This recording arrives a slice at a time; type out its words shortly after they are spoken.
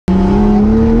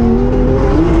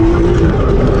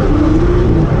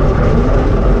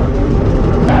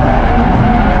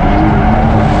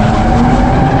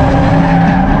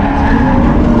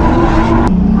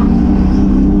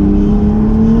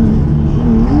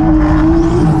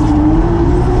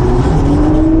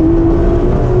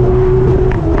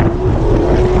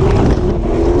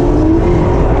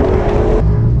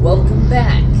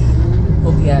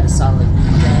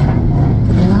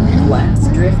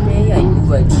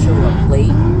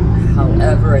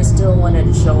However, I still wanted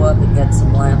to show up and get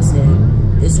some laps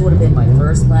in. This would have been my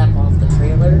first lap off the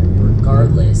trailer.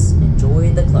 Regardless,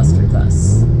 enjoy the cluster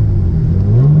cuss.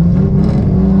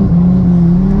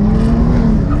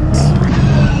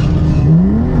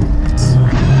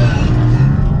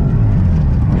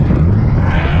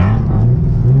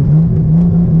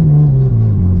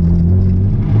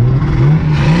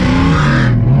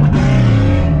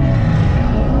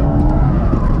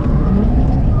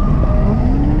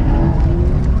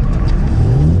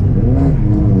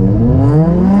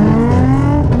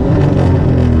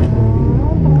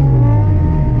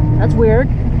 That's weird.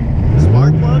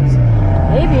 Spark plugs?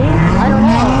 Maybe. I don't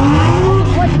know. I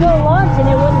just went to go launch and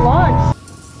it wouldn't launch.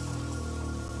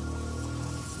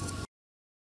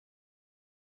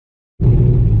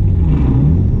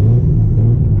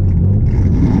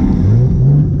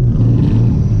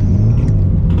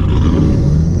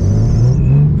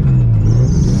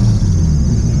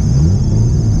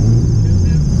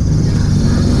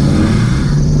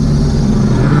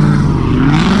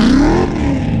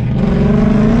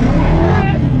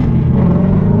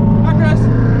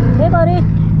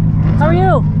 How are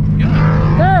you? Good.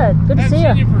 Good. Good to see you.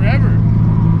 I've seen you forever.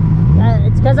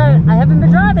 It's because I haven't been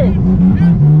driving.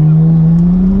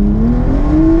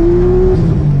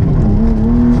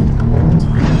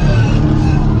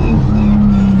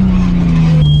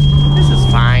 This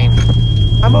is fine.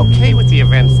 I'm okay with the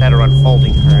events that are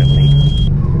unfolding currently.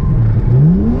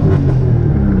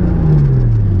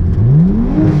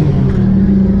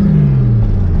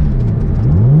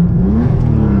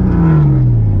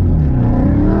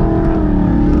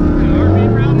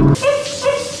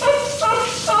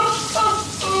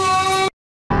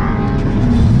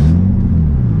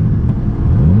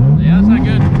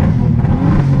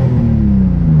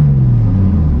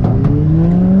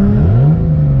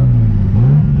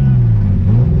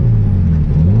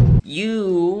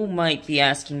 You might be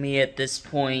asking me at this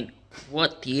point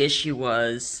what the issue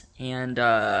was, and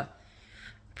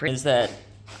is that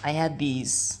I had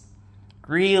these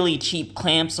really cheap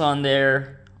clamps on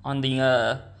there on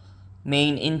the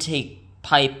main intake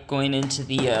pipe going into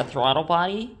the throttle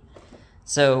body.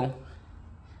 So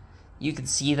you can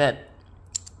see that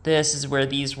this is where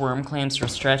these worm clamps were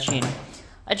stretching.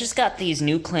 I just got these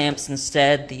new clamps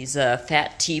instead, these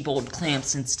fat T-bolt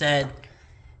clamps instead.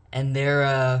 And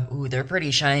they're, they're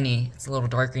pretty shiny. It's a little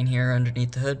dark in here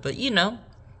underneath the hood, but you know.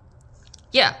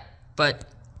 Yeah, but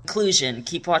conclusion,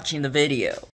 keep watching the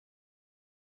video.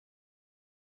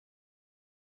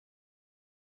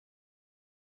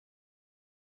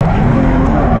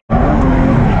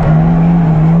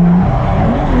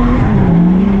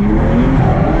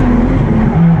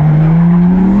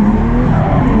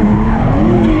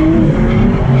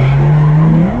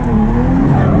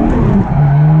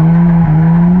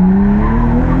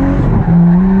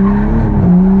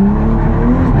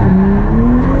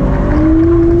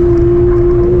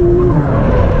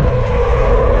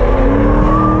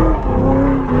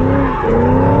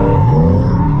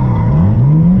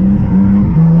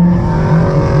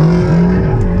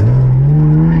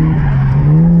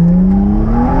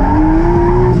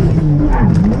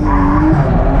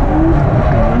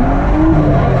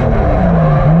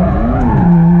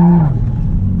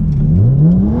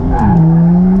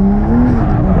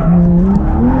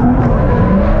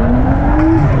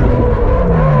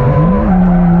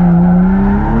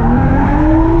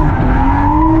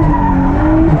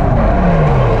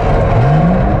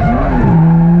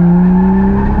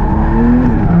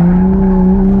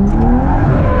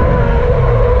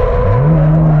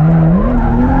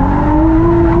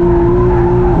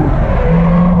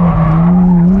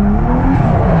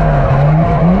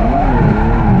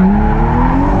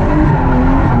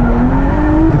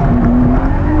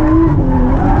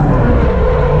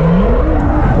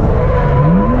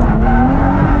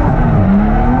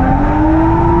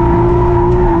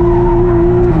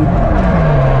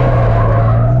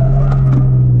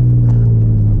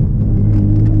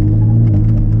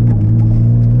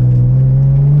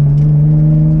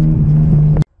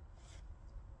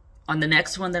 On the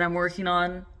next one that I'm working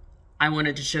on, I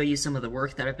wanted to show you some of the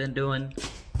work that I've been doing.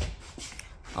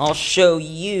 I'll show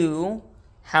you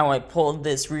how I pulled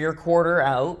this rear quarter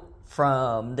out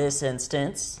from this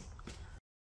instance.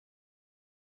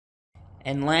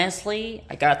 And lastly,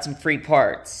 I got some free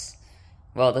parts.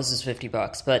 Well, this is 50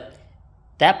 bucks, but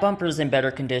that bumper is in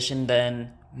better condition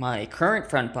than my current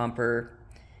front bumper.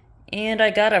 And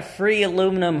I got a free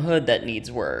aluminum hood that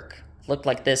needs work. Looked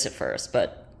like this at first,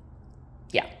 but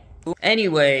yeah.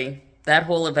 Anyway, that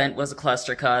whole event was a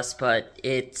cluster cuss, but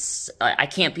I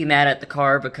can't be mad at the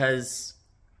car because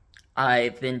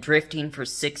I've been drifting for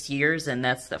 6 years, and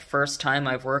that's the first time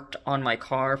I've worked on my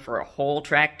car for a whole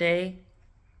track day.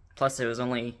 Plus, it was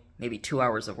only maybe 2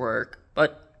 hours of work.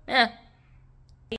 But,